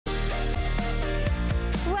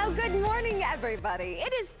Good morning, everybody.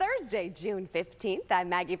 It is Thursday, June 15th. I'm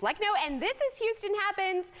Maggie Flecknoe, and this is Houston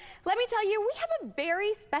Happens. Let me tell you, we have a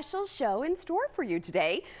very special show in store for you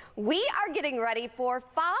today. We are getting ready for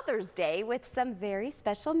Father's Day with some very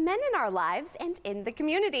special men in our lives and in the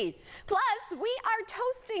community. Plus, we are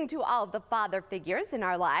toasting to all of the father figures in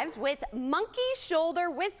our lives with Monkey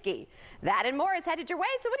Shoulder Whiskey. That and more is headed your way,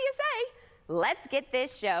 so what do you say? Let's get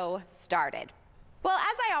this show started. Well,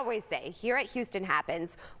 as I always say, here at Houston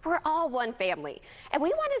Happens, we're all one family, and we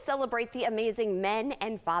want to celebrate the amazing men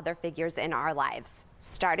and father figures in our lives,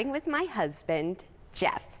 starting with my husband,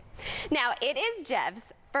 Jeff. Now, it is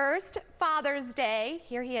Jeff's first Father's Day.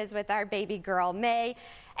 Here he is with our baby girl, May,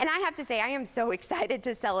 and I have to say, I am so excited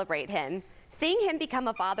to celebrate him. Seeing him become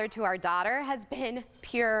a father to our daughter has been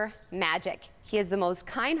pure magic. He is the most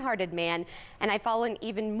kind-hearted man, and I've fallen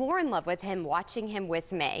even more in love with him watching him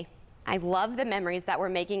with May. I love the memories that we're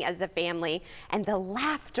making as a family and the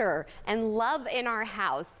laughter and love in our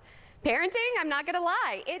house. Parenting, I'm not gonna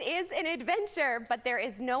lie, it is an adventure, but there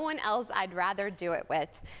is no one else I'd rather do it with.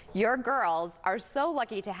 Your girls are so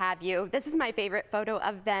lucky to have you. This is my favorite photo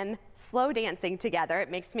of them slow dancing together. It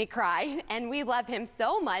makes me cry, and we love him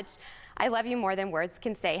so much. I love you more than words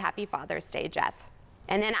can say. Happy Father's Day, Jeff.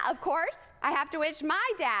 And then, of course, I have to wish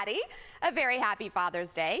my daddy a very happy Father's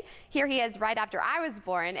Day. Here he is right after I was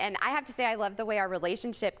born, and I have to say I love the way our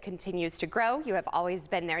relationship continues to grow. You have always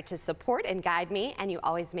been there to support and guide me, and you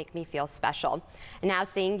always make me feel special. And now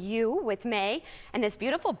seeing you with May and this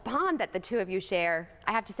beautiful bond that the two of you share,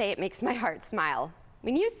 I have to say it makes my heart smile.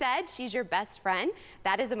 When you said she's your best friend,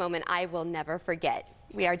 that is a moment I will never forget.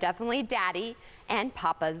 We are definitely Daddy and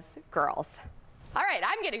Papa's girls. All right,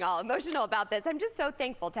 I'm getting all emotional about this. I'm just so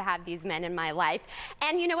thankful to have these men in my life.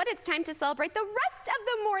 And you know what? It's time to celebrate the rest of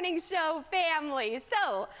the morning show family.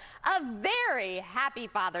 So, a very happy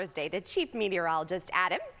Father's Day to Chief Meteorologist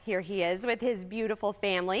Adam. Here he is with his beautiful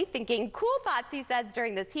family, thinking cool thoughts, he says,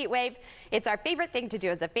 during this heat wave. It's our favorite thing to do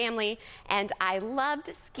as a family, and I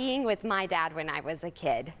loved skiing with my dad when I was a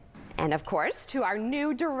kid. And of course, to our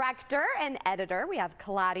new director and editor, we have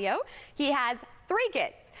Claudio. He has 3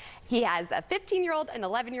 kids. He has a 15-year-old, an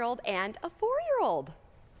 11-year-old, and a 4-year-old.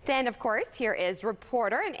 Then, of course, here is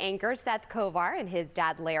reporter and anchor Seth Kovar and his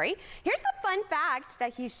dad, Larry. Here's the fun fact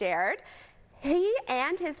that he shared. He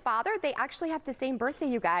and his father, they actually have the same birthday,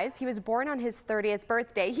 you guys. He was born on his 30th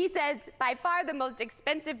birthday. He says, by far the most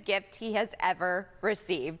expensive gift he has ever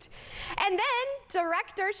received. And then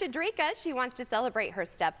director Shadrika, she wants to celebrate her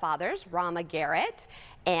stepfathers, Rama Garrett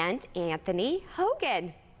and Anthony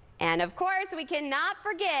Hogan. And of course, we cannot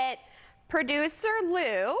forget producer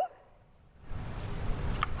Lou.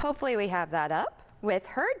 Hopefully we have that up with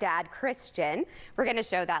her dad, Christian. We're going to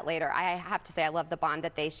show that later. I have to say I love the bond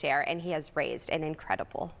that they share, and he has raised an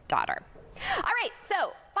incredible daughter. All right,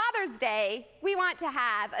 so Father's Day, we want to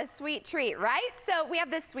have a sweet treat, right? So we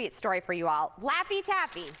have this sweet story for you all. Laffy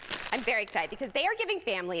Taffy. I'm very excited because they are giving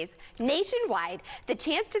families nationwide the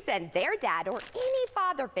chance to send their dad or any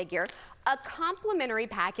father figure a complimentary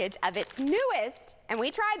package of its newest, and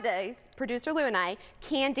we tried these, producer Lou and I,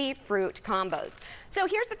 candy fruit combos. So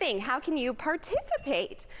here's the thing, how can you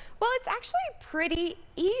participate? Well, it's actually pretty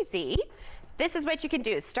easy. This is what you can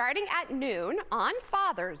do. Starting at noon on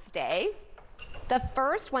Father's Day, the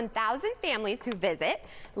first 1,000 families who visit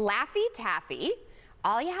Laffy Taffy,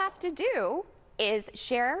 all you have to do is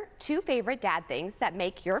share 2 favorite dad things that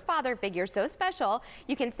make your father figure so special.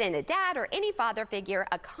 You can send a dad or any father figure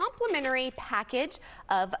a complimentary package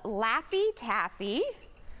of Laffy Taffy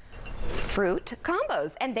fruit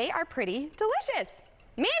combos, and they are pretty delicious.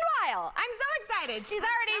 Meanwhile, I'm so excited. She's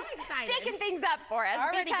already shaking things up for us.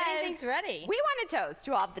 Already getting things ready. We want to toast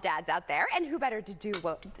to all of the dads out there, and who better to do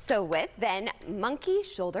so with than Monkey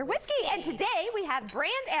Shoulder Whiskey. And today we have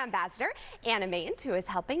brand ambassador Anna Maines, who is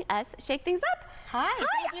helping us shake things up. Hi,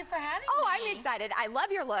 thank you for having me. Oh, I'm excited. I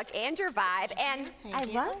love your look and your vibe, and I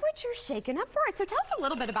love what you're shaking up for us. So tell us a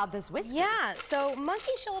little bit about this whiskey. Yeah, so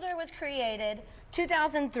Monkey Shoulder was created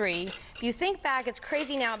 2003. If you think back, it's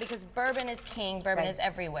crazy now because bourbon is king, bourbon is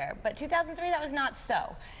everywhere. But 2003, that was not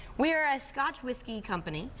so. We are a Scotch whiskey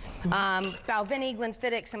company. Balvenie,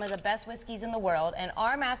 Glenfiddich, some of the best whiskeys in the world. And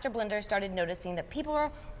our master blender started noticing that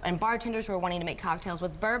people and bartenders were wanting to make cocktails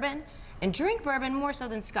with bourbon and drink bourbon more so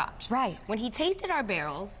than Scotch. Right. When he tasted our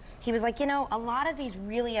barrels, he was like, you know, a lot of these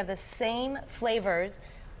really have the same flavors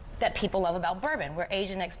that people love about bourbon. We're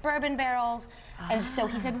aged in ex-bourbon barrels. And so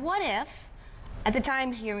he said, what if, at the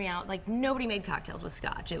time, hear me out, like nobody made cocktails with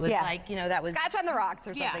Scotch. It was like, you know, that was... Scotch on the rocks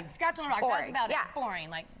or something. Yeah, Scotch on the rocks, that's about it. Boring,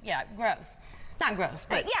 like, yeah, gross. Not gross,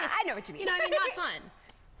 but yeah, just, I know what you mean. You know what I mean, not fun.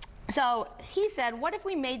 So he said, what if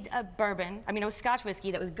we made a bourbon, I mean, it was Scotch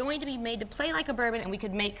whiskey that was going to be made to play like a bourbon and we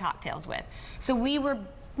could make cocktails with. So we were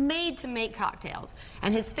made to make cocktails.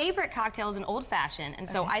 And his favorite cocktail is an old fashioned. And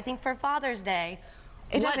so I think for Father's Day,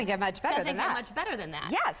 it doesn't get much better than that. Doesn't get much better than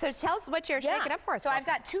that. Yeah, so tell us what you're shaking up for us. So I've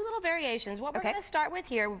got 2 little variations. What we're going to start with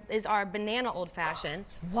here is our banana old fashioned.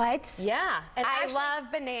 What? Yeah. And I actually,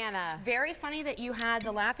 love banana. It's very funny that you had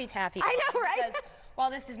the Laffy Taffy. I know, right? Because while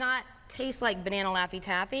this does not taste like banana Laffy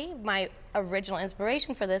Taffy, my original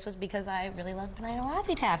inspiration for this was because I really love banana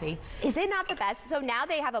Laffy Taffy. Is it not the best? So now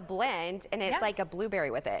they have a blend, and it's like a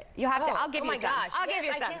blueberry with it. You have to, I'll give you some. Gosh. I'll give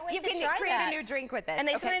you some. You can create a new drink with this. And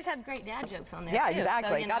they sometimes have great dad jokes on there, yeah, too.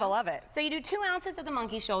 exactly. So, Gotta love it. So you do 2 ounces of the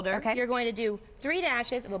monkey shoulder. Okay. You're going to do 3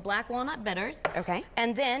 dashes of a black walnut bitters. Okay.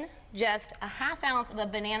 And then just a ½ ounce of a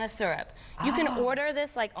banana syrup. You can order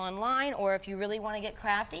this like online, or if you really want to get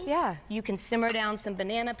crafty, you can simmer down some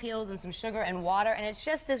banana peels and some sugar and water, and it's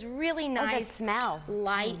just this really nice, smell,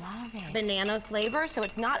 light banana flavor. So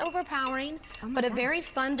it's not overpowering, but a very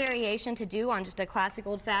fun variation to do on just a classic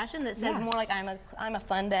old fashioned that says more like I'm a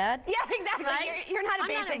fun dad. Yeah, exactly. Right? You're not a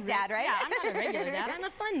basic dad, right? Yeah, I'm not a regular dad. I'm a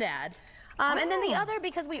fun dad. And then the other,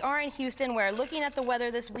 because we are in Houston, where looking at the weather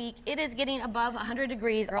this week, it is getting above 100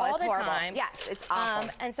 degrees all the time. Yes, it's awful.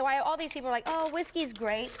 And so all these people are like, oh, whiskey's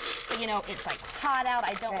great, but you know, it's like hot out,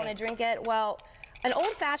 I don't want to drink it. Well, an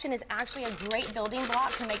old fashioned is actually a great building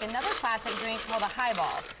block to make another classic drink called a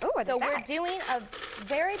highball. Ooh, so we're doing a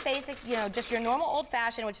very basic, you know, just your normal old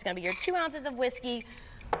fashioned, which is going to be your 2 ounces of whiskey.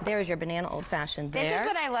 There's your banana old fashioned there. This is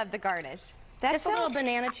what I love, the garnish. Just a little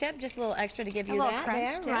banana chip, just a little extra to give you that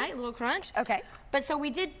crunch there, right? A little crunch. Okay. But so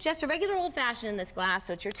we did just a regular old fashioned in this glass.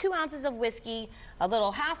 So it's your 2 ounces of whiskey, a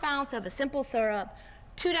little ½ ounce of a simple syrup,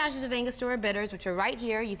 2 dashes of Angostura bitters, which are right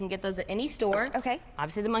here. You can get those at any store. Okay.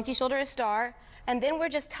 Obviously the monkey shoulder is star. And then we're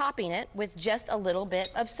just topping it with just a little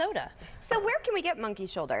bit of soda. So where can we get monkey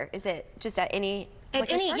shoulder? Is it just at any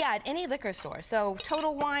liquor store? Yeah, at any liquor store. So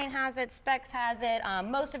Total Wine has it, Specs has it,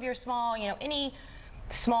 most of your small, you know, any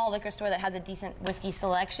small liquor store that has a decent whiskey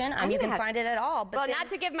selection. You can find it at all. But well, not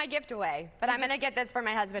to give my gift away, but I'm going to get this for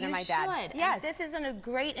my husband and my dad. You should. Yes. And this is a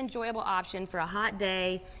great, enjoyable option for a hot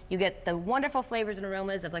day. You get the wonderful flavors and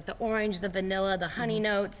aromas of like the orange, the vanilla, the honey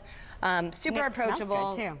notes. Super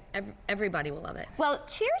approachable. Smells good too. Everybody will love it. Well,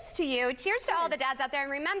 cheers to you. Cheers to all the dads out there.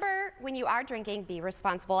 And remember, when you are drinking, be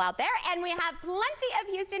responsible out there. And we have plenty of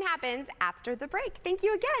Houston Happens after the break. Thank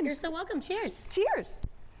you again. You're so welcome. Cheers. Cheers.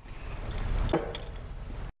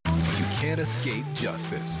 Can't escape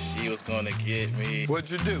justice. She was gonna get me.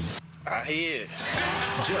 What'd you do? I hid.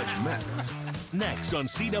 Judge Mathis. Next on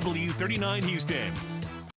CW 39 Houston.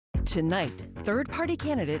 Tonight, third-party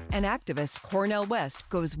candidate and activist Cornel West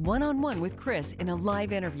goes one-on-one with Chris in a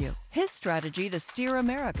live interview. His strategy to steer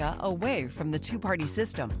America away from the two-party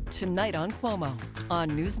system. Tonight on Cuomo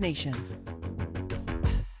on News Nation.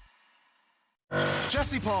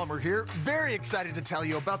 Jesse Palmer here, very excited to tell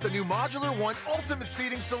you about the new Modular One ultimate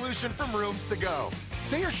seating solution from Rooms to Go.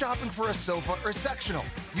 Say you're shopping for a sofa or sectional.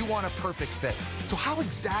 You want a perfect fit. So how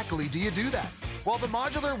exactly do you do that? Well, the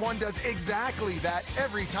Modular One does exactly that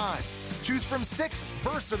every time. Choose from 6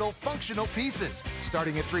 versatile, functional pieces,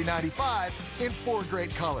 starting at $395 in 4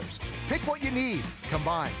 great colors. Pick what you need,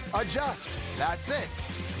 combine, adjust. That's it.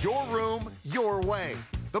 Your room, your way.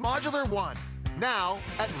 The Modular One, now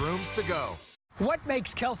at Rooms to Go. What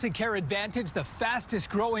makes Kelsey Care Advantage the fastest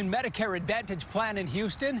growing Medicare Advantage plan in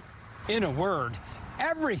Houston? In a word,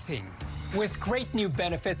 everything. With great new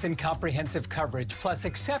benefits and comprehensive coverage, plus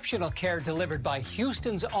exceptional care delivered by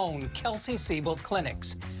Houston's own Kelsey Siebold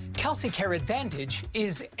clinics. Kelsey Care Advantage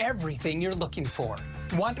is everything you're looking for.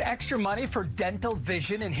 Want extra money for dental,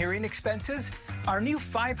 vision, and hearing expenses? Our new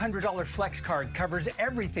 $500 Flex Card covers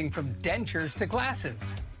everything from dentures to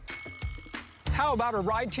glasses. How about a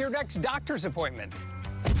ride to your next doctor's appointment?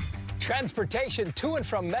 Transportation to and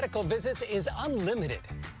from medical visits is unlimited.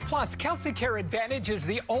 Plus, Kelsey Care Advantage is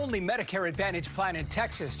the only Medicare Advantage plan in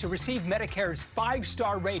Texas to receive Medicare's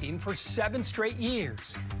 5-star rating for 7 straight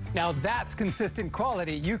years. Now that's consistent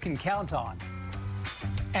quality you can count on.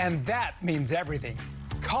 And that means everything.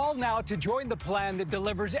 Call now to join the plan that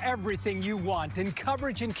delivers everything you want in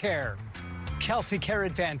coverage and care. Kelsey Care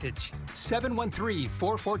Advantage,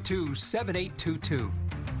 713-442-7822.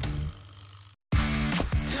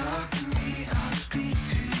 Talk to me, I'll speak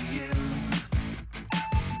to you.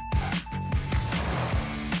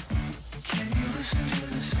 Can you listen to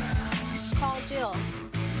the sound? Call Jill.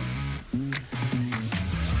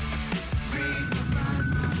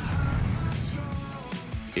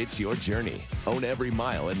 It's your journey. Own every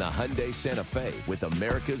mile in the Hyundai Santa Fe with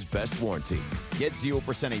America's best warranty. Get 0%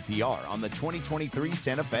 APR on the 2023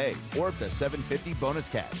 Santa Fe or up to $750 bonus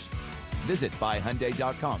cash. Visit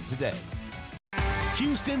buyhyundai.com today.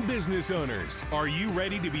 Houston business owners, are you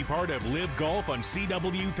ready to be part of Live Golf on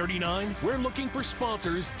CW39? We're looking for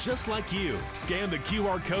sponsors just like you. Scan the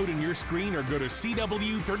QR code in your screen or go to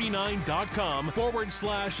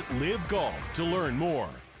CW39.com/Live Golf to learn more.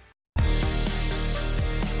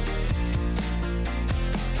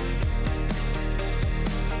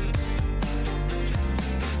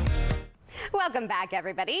 Welcome back,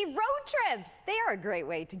 everybody. Road trips, they are a great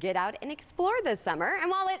way to get out and explore this summer.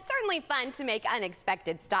 And while it's certainly fun to make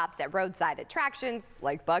unexpected stops at roadside attractions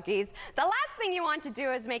like Buc-ee's, the last thing you want to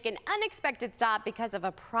do is make an unexpected stop because of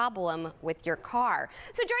a problem with your car.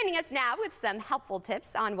 So joining us now with some helpful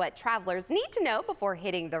tips on what travelers need to know before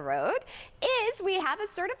hitting the road is we have a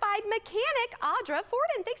certified mechanic, Audra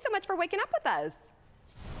Forden. Thanks so much for waking up with us.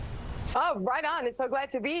 Oh, right on. It's so glad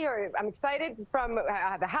to be here. I'm excited from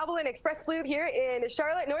the Haviland Express Loop here in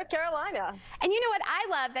Charlotte, North Carolina. And you know what? I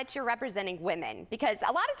love that you're representing women because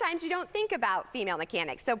a lot of times you don't think about female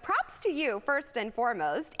mechanics. So props to you first and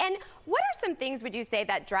foremost. And what are some things would you say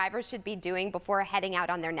that drivers should be doing before heading out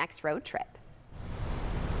on their next road trip?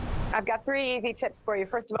 I've got 3 easy tips for you.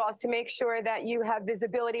 First of all is to make sure that you have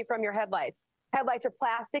visibility from your headlights. Headlights are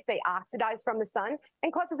plastic, they oxidize from the sun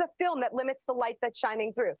and causes a film that limits the light that's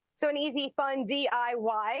shining through. So an easy, fun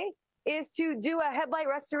DIY is to do a headlight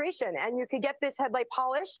restoration, and you could get this headlight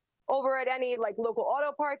polish over at any local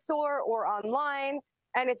auto parts store or online,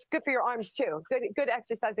 and it's good for your arms too. Good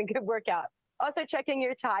exercise and good workout. Also checking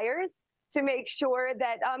your tires to make sure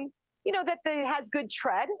that that it has good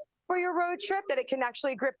tread for your road trip, that it can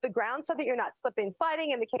actually grip the ground so that you're not slipping and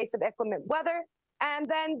sliding in the case of inclement weather. And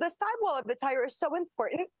then the sidewall of the tire is so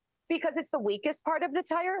important because it's the weakest part of the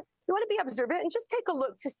tire. You want to be observant and just take a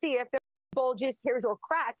look to see if there are bulges, tears, or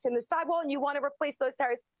cracks in the sidewall, and you want to replace those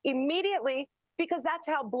tires immediately because that's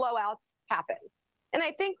how blowouts happen. And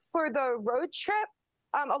I think for the road trip,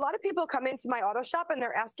 a lot of people come into my auto shop and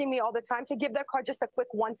they're asking me all the time to give their car just a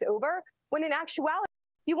quick once over, when in actuality,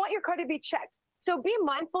 you want your car to be checked. So be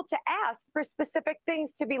mindful to ask for specific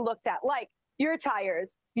things to be looked at, like your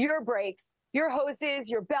tires, your brakes, your hoses,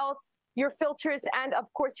 your belts, your filters, and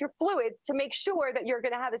of course your fluids to make sure that you're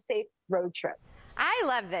going to have a safe road trip. I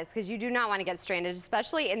love this because you do not want to get stranded,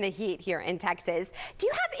 especially in the heat here in Texas. Do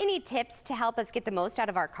you have any tips to help us get the most out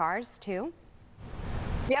of our cars too?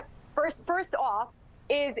 Yep. First off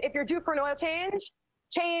is if you're due for an oil change,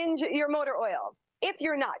 change your motor oil. If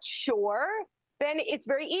you're not sure, then it's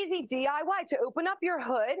very easy DIY to open up your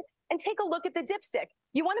hood and take a look at the dipstick.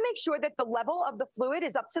 You want to make sure that the level of the fluid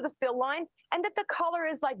is up to the fill line and that the color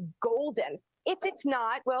is golden. If it's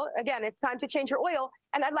not, well, again, it's time to change your oil.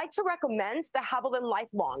 And I'd like to recommend the Haviland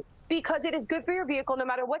Lifelong because it is good for your vehicle no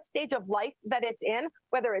matter what stage of life that it's in,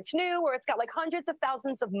 whether it's new or it's got hundreds of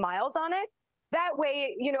thousands of miles on it. That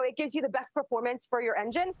way, it gives you the best performance for your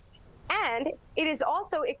engine. And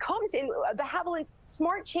it comes in the Haviland's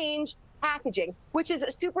Smart Change packaging, which is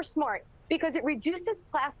super smart because it reduces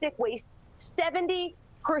plastic waste 70%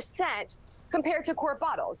 compared to quart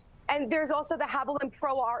bottles. And there's also the Haviland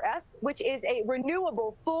Pro RS, which is a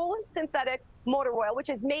renewable full synthetic motor oil, which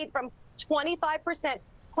is made from 25%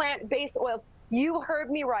 plant-based oils. You heard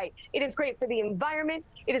me right. It is great for the environment,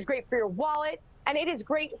 it is great for your wallet, and it is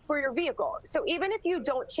great for your vehicle. So even if you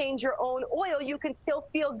don't change your own oil, you can still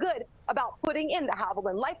feel good about putting in the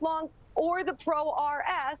Haviland Lifelong or the Pro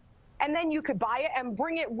RS. And then you could buy it and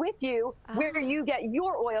bring it with you where you get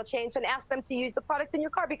your oil changed and ask them to use the product in your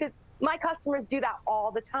car because my customers do that all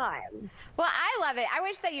the time. Well, I love it. I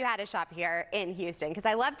wish that you had a shop here in Houston because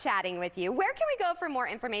I love chatting with you. Where can we go for more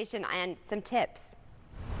information and some tips?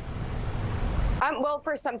 Well,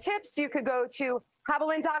 for some tips, you could go to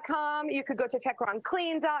Haviland.com. You could go to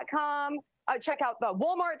TechronClean.com. Check out the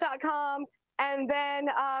Walmart.com and then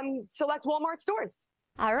select Walmart stores.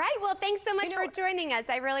 All right. Well, thanks so much for joining us.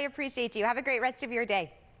 I really appreciate you. Have a great rest of your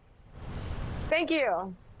day. Thank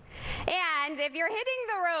you. And if you're hitting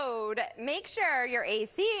the road, make sure your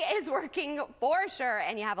AC is working for sure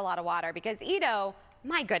and you have a lot of water because,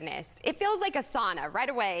 my goodness, it feels like a sauna right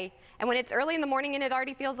away. And when it's early in the morning and it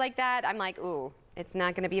already feels like that, I'm like, ooh, it's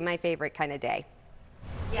not going to be my favorite kind of day.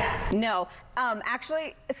 Yeah. No.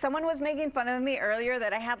 Actually, someone was making fun of me earlier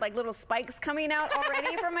that I had little spikes coming out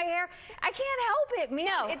already from my hair. I can't help it, man.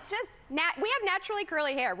 No, it's just we have naturally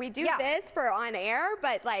curly hair. We do this for on air,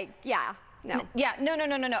 but yeah. No. Yeah, no.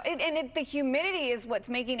 The humidity is what's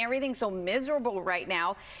making everything so miserable right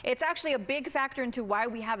now. It's actually a big factor into why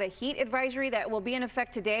we have a heat advisory that will be in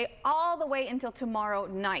effect today all the way until tomorrow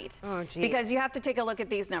night. Oh, geez. Because you have to take a look at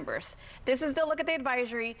these numbers. This is the look at the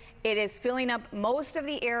advisory. It is filling up most of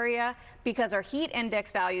the area because our heat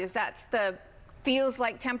index values, that's the feels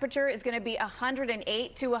like temperature, is going to be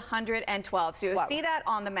 108 to 112. So you'll see that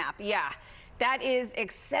on the map. Yeah. That is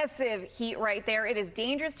excessive heat right there. It is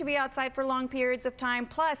dangerous to be outside for long periods of time.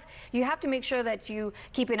 Plus, you have to make sure that you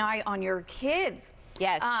keep an eye on your kids.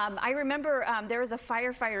 Yes. I remember there was a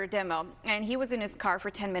firefighter demo, and he was in his car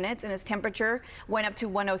for 10 minutes, and his temperature went up to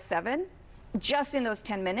 107. Just in those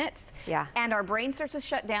 10 minutes. Yeah. And our brain starts to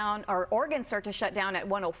shut down, our organs start to shut down at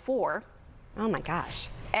 104. Oh my gosh.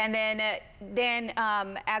 And then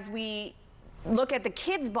as we look at the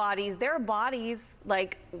kids' bodies, their bodies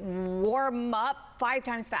like warm up 5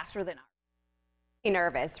 times faster than ours.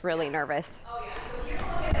 Nervous, really nervous. Oh yeah, so here's a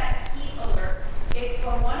look at that heat alert. It's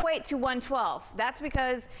from 108 to 112. That's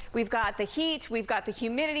because we've got the heat, we've got the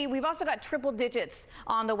humidity, we've also got triple digits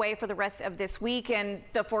on the way for the rest of this week and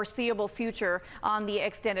the foreseeable future on the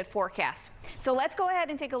extended forecast. So let's go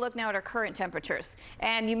ahead and take a look now at our current temperatures.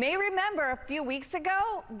 And you may remember a few weeks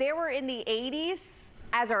ago, they were in the 80s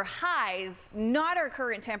as our highs, not our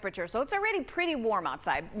current temperature. So it's already pretty warm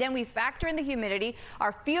outside. Then we factor in the humidity.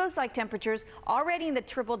 Our feels like temperatures already in the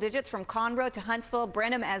triple digits from Conroe to Huntsville,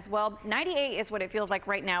 Brenham as well. 98 is what it feels like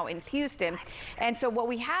right now in Houston. And so what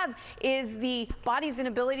we have is the body's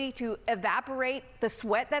inability to evaporate the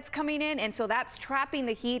sweat that's coming in. And so that's trapping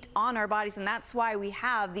the heat on our bodies. And that's why we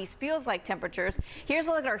have these feels like temperatures. Here's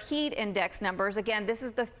a look at our heat index numbers. Again, this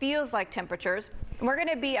is the feels like temperatures. We're going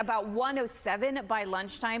to be about 107 by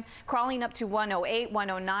lunchtime, crawling up to 108,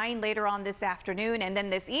 109 later on this afternoon. And then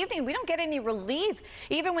this evening, we don't get any relief.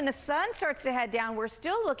 Even when the sun starts to head down, we're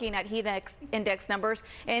still looking at heat index numbers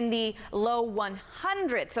in the low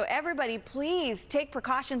 100s. So everybody, please take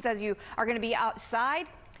precautions as you are going to be outside.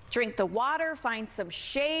 Drink the water, find some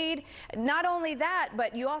shade. Not only that,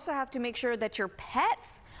 but you also have to make sure that your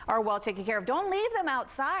pets are well taken care of. Don't leave them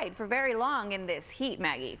outside for very long in this heat,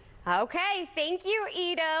 Maggie. Okay, thank you,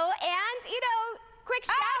 Ito. And Ito, quick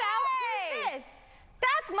shout out. Who's this?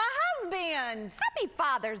 That's my husband. Happy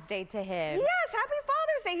Father's Day to him. Yes, happy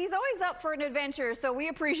Father's Day. He's always up for an adventure, so we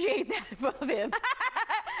appreciate that of him.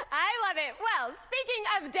 I love it. Well, speaking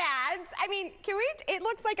of dads, I mean, it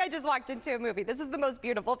looks like I just walked into a movie. This is the most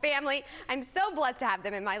beautiful family. I'm so blessed to have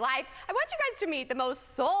them in my life. I want you guys to meet the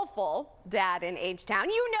most soulful dad in H-Town.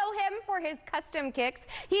 You know him for his custom kicks.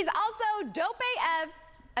 He's also Dope AF,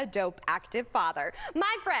 a dope active father.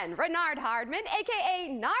 My friend Renard Hardman, aka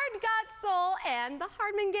Nard Got Soul, and the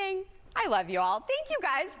Hardman Gang. I love you all. Thank you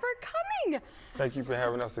guys for coming. Thank you for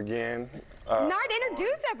having us again. Nard,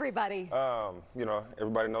 introduce everybody. You know,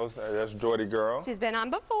 everybody knows there's Jordy Girl. She's been on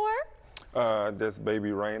before. There's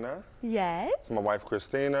baby Raina. Yes. It's my wife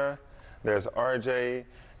Christina. There's RJ.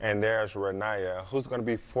 And there's Renaya, who's going to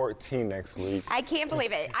be 14 next week. I can't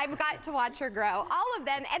believe it. I've got to watch her grow. All of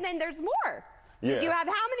them. And then there's more. Yes. You have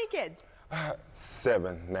how many kids?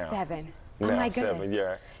 7 now. 7. Now, oh my 7, goodness.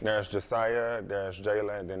 yeah. There's Josiah, there's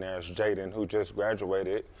Jayla, and then there's Jaden, who just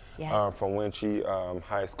graduated from Winchie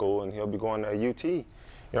High School, and he'll be going to UT. You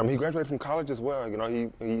know, he graduated from college as well. You know,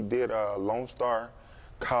 he did Lone Star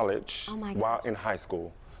College while in high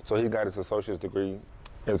school. So he got his associate's degree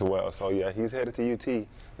as well. So yeah, he's headed to UT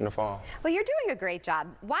in the fall. Well, you're doing a great job.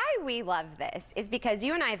 Why we love this is because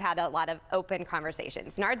you and I have had a lot of open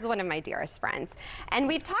conversations. Nard's one of my dearest friends. And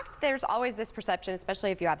we've talked, there's always this perception,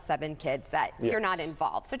 especially if you have 7 kids, that you're not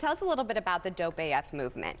involved. So tell us a little bit about the Dope AF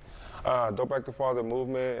movement. Dope Active Father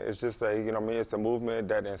movement is just a, you know what I mean, it's a movement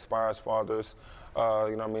that inspires fathers, you know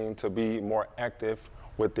what I mean, to be more active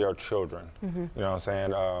with their children. You know what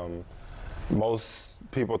I'm saying? Most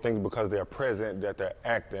people think because they're present that they're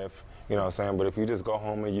active, you know what I'm saying? But if you just go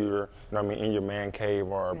home and you're, you know what I mean, in your man cave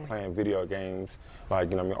or playing video games, like,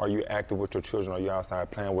 you know what I mean, are you active with your children? Are you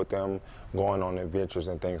outside playing with them, going on adventures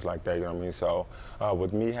and things like that, you know what I mean? So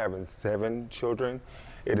with me having 7 children,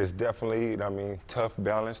 it is definitely, you know what I mean, tough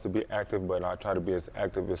balance to be active, but I try to be as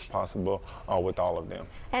active as possible with all of them.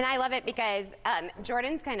 And I love it because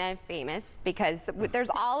Jordan's kind of famous because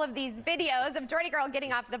there's all of these videos of Jordy Girl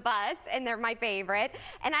getting off the bus, and they're my favorite.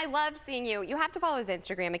 And I love seeing you. You have to follow his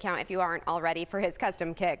Instagram account if you aren't already for his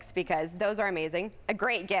custom kicks because those are amazing. A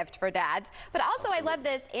great gift for dads. But also I love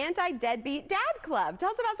this Anti-Deadbeat Dad Club. Tell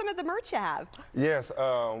us about some of the merch you have. Yes,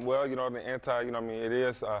 well, you know, the you know what I mean, it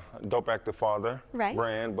is Dope Active Father brand.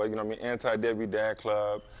 brand, but you know what I mean, Anti-Debbie Dad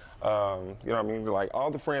Club. You know what I mean? Like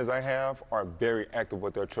all the friends I have are very active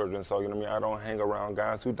with their children. So, you know what I mean? I don't hang around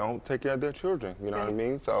guys who don't take care of their children. You know what I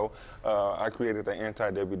mean? So I created the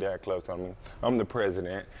Anti-Debbie Dad Club. So I mean, I'm the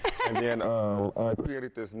president. And then I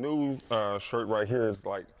created this new shirt right here. It's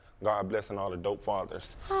like, God blessing all the dope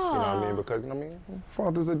fathers. You know what I mean? Because, you know what I mean?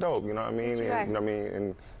 Fathers are dope, you know what I mean? And, you know what I mean?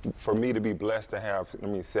 And for me to be blessed to have, you know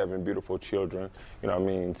what I mean, 7 beautiful children, you know what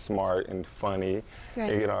I mean, smart and funny,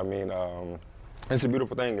 and, you know what I mean? It's a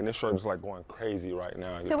beautiful thing, and this shirt is like going crazy right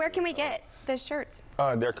now. So where can we get the shirts?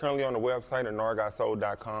 They're currently on the website at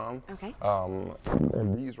NorGotSold.com. Okay.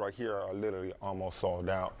 And these right here are literally almost sold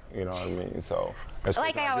out, you know what I mean? So it's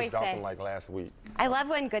like I always just dropped say, them like last week. I love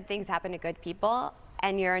when good things happen to good people,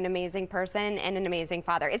 and you're an amazing person and an amazing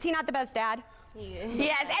father. Is he not the best dad? Yes,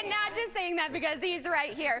 and not just saying that because he's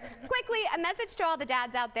right here. Quickly, a message to all the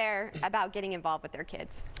dads out there about getting involved with their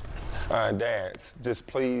kids. Dads, just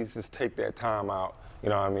please just take that time out. You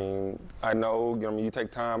know what I mean? I know, you know, you take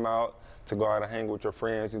time out to go out and hang with your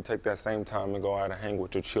friends. You take that same time and go out and hang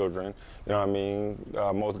with your children. You know what I mean?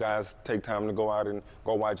 Most guys take time to go out and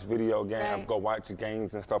go watch video games, go watch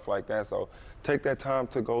games and stuff like that. So take that time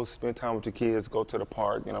to go spend time with your kids, go to the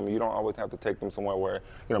park. You know what I mean? You don't always have to take them somewhere where,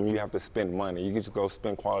 you know, you have to spend money. You can just go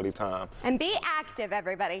spend quality time. And be active,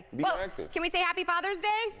 everybody. Be active. Can we say Happy Father's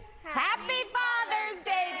Day? Happy Father's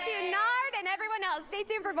Day to Nard and everyone else. Stay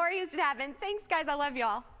tuned for more Houston Happens. Thanks, guys. I love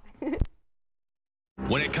y'all.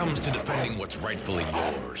 When it comes to defending what's rightfully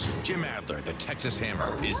yours, Jim Adler, the Texas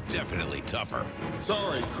Hammer, is definitely tougher.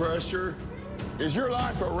 Sorry, Crusher. Is your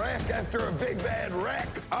life a wreck after a big bad wreck?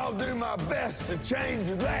 I'll do my best to change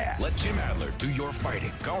that. Let Jim Adler do your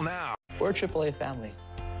fighting. Call now. We're a AAA family.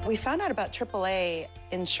 We found out about AAA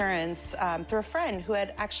insurance through a friend who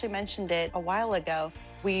had actually mentioned it a while ago.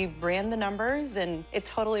 We ran the numbers, and it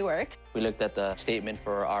totally worked. We looked at the statement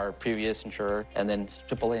for our previous insurer, and then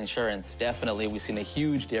AAA insurance. Definitely, we've seen a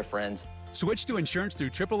huge difference. Switch to insurance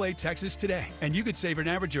through AAA Texas today, and you could save an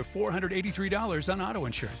average of $483 on auto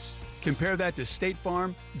insurance. Compare that to State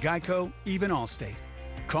Farm, Geico, even Allstate.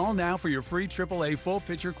 Call now for your free AAA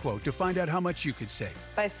full-picture quote to find out how much you could save.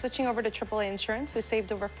 By switching over to AAA insurance, we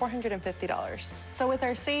saved over $450. So with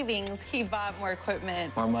our savings, he bought more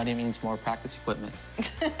equipment. More money means more practice equipment.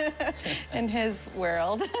 In his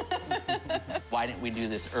world. Why didn't we do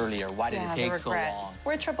this earlier? Why did it take so long?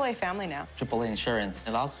 We're a AAA family now. AAA insurance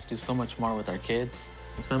allows us to do so much more with our kids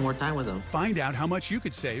and spend more time with them. Find out how much you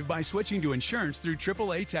could save by switching to insurance through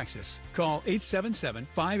AAA Texas. Call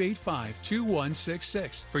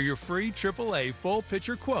 877-585-2166 for your free AAA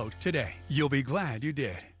full-picture quote today. You'll be glad you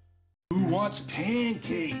did. Who wants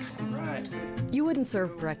pancakes? Right. You wouldn't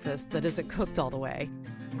serve breakfast that isn't cooked all the way.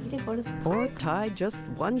 Or tie just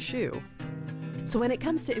one shoe. So when it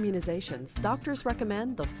comes to immunizations, doctors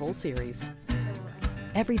recommend the full series.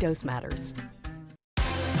 Every dose matters.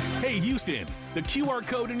 Hey Houston, the QR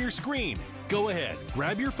code on your screen. Go ahead,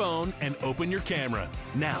 grab your phone and open your camera.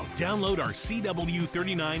 Now download our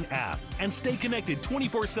CW39 app and stay connected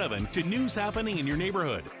 24/7 to news happening in your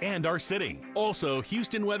neighborhood and our city. Also,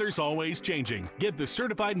 Houston weather's always changing. Get the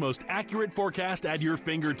certified most accurate forecast at your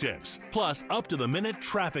fingertips, plus up-to-the-minute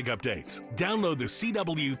traffic updates. Download the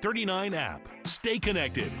CW39 app. Stay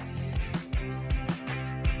connected.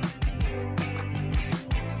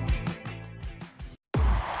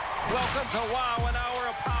 Welcome to WOW, an hour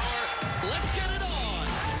of power. Let's get it on.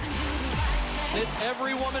 It's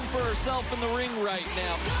every woman for herself in the ring right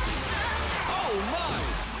now. Oh my,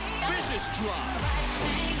 vicious drop.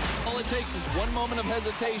 All it takes is one moment of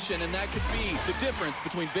hesitation, and that could be the difference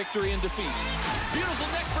between victory and defeat. Beautiful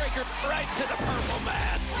neck breaker right to the purple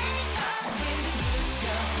mat.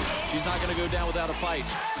 She's not going to go down without a fight.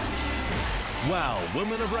 WOW,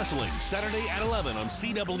 Women of Wrestling, Saturday at 11 on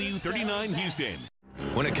CW39 Houston.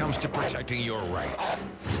 When it comes to protecting your rights,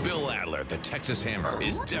 Bill Adler, the Texas Hammer,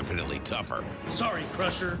 is definitely tougher. Sorry,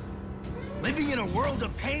 Crusher. Living in a world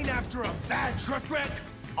of pain after a bad truck wreck?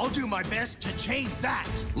 I'll do my best to change that.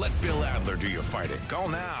 Let Bill Adler do your fighting. Call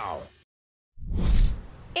now.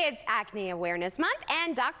 It's Acne Awareness Month,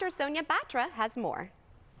 and Dr. Sonia Batra has more.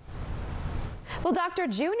 Well, Doctor,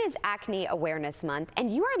 June is Acne Awareness Month, and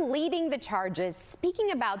you are leading the charges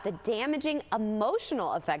speaking about the damaging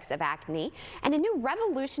emotional effects of acne and a new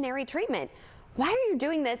revolutionary treatment. Why are you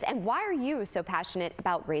doing this, and why are you so passionate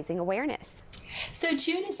about raising awareness? So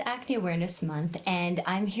June is Acne Awareness Month, and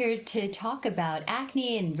I'm here to talk about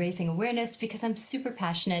acne and raising awareness because I'm super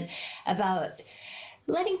passionate about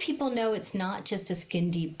letting people know it's not just a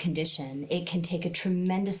skin-deep condition. It can take a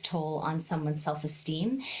tremendous toll on someone's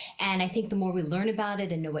self-esteem. And I think the more we learn about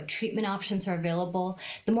it and know what treatment options are available,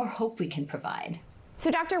 the more hope we can provide. So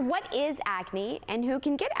doctor, what is acne and who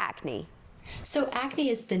can get acne? So acne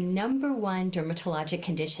is the #1 dermatologic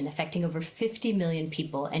condition affecting over 50 million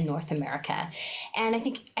people in North America. And I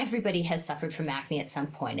think everybody has suffered from acne at some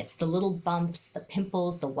point. It's the little bumps, the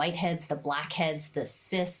pimples, the whiteheads, the blackheads, the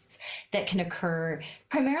cysts that can occur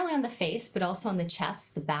primarily on the face, but also on the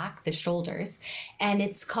chest, the back, the shoulders. And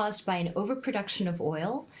it's caused by an overproduction of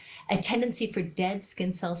oil, a tendency for dead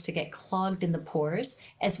skin cells to get clogged in the pores,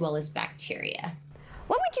 as well as bacteria.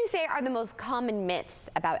 What would you say are the most common myths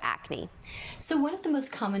about acne? So one of the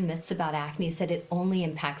most common myths about acne is that it only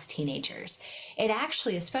impacts teenagers. It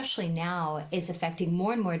actually, especially now, is affecting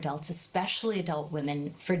more and more adults, especially adult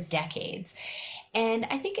women, for decades. And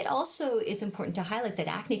I think it also is important to highlight that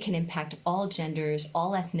acne can impact all genders,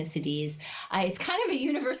 all ethnicities. It's kind of a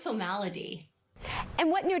universal malady. And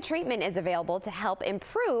what new treatment is available to help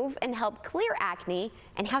improve and help clear acne,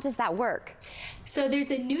 and how does that work? So there's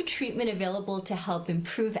a new treatment available to help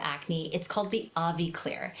improve acne. It's called the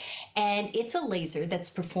AviClear, and it's a laser that's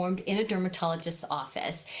performed in a dermatologist's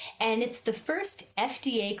office, and it's the first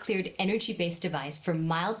FDA-cleared energy-based device for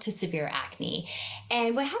mild to severe acne.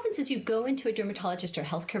 And what happens is you go into a dermatologist or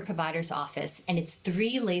healthcare provider's office, and it's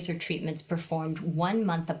 3 laser treatments performed 1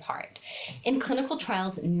 month apart. In clinical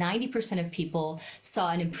trials, 90% of people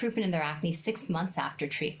saw an improvement in their acne 6 months after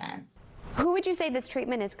treatment. Who would you say this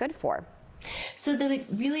treatment is good for? So the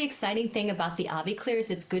really exciting thing about the AviClear is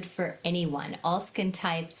it's good for anyone, all skin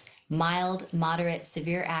types, mild, moderate,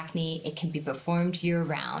 severe acne. It can be performed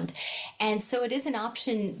year-round. And so it is an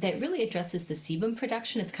option that really addresses the sebum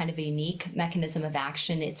production. It's kind of a unique mechanism of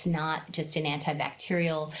action. It's not just an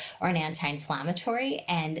antibacterial or an anti-inflammatory,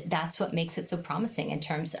 and that's what makes it so promising in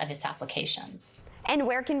terms of its applications. And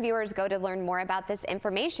where can viewers go to learn more about this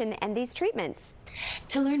information and these treatments?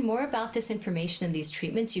 To learn more about this information and these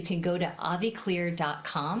treatments, you can go to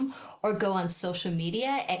aviclear.com or go on social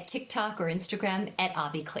media at TikTok or Instagram at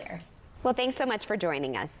AviClear. Well, thanks so much for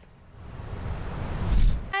joining us.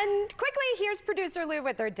 And quickly, here's producer Lou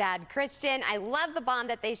with her dad, Christian. I love the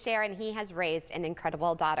bond that they share, and he has raised an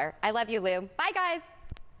incredible daughter. I love you, Lou. Bye, guys.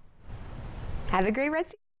 Have a great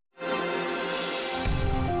rest.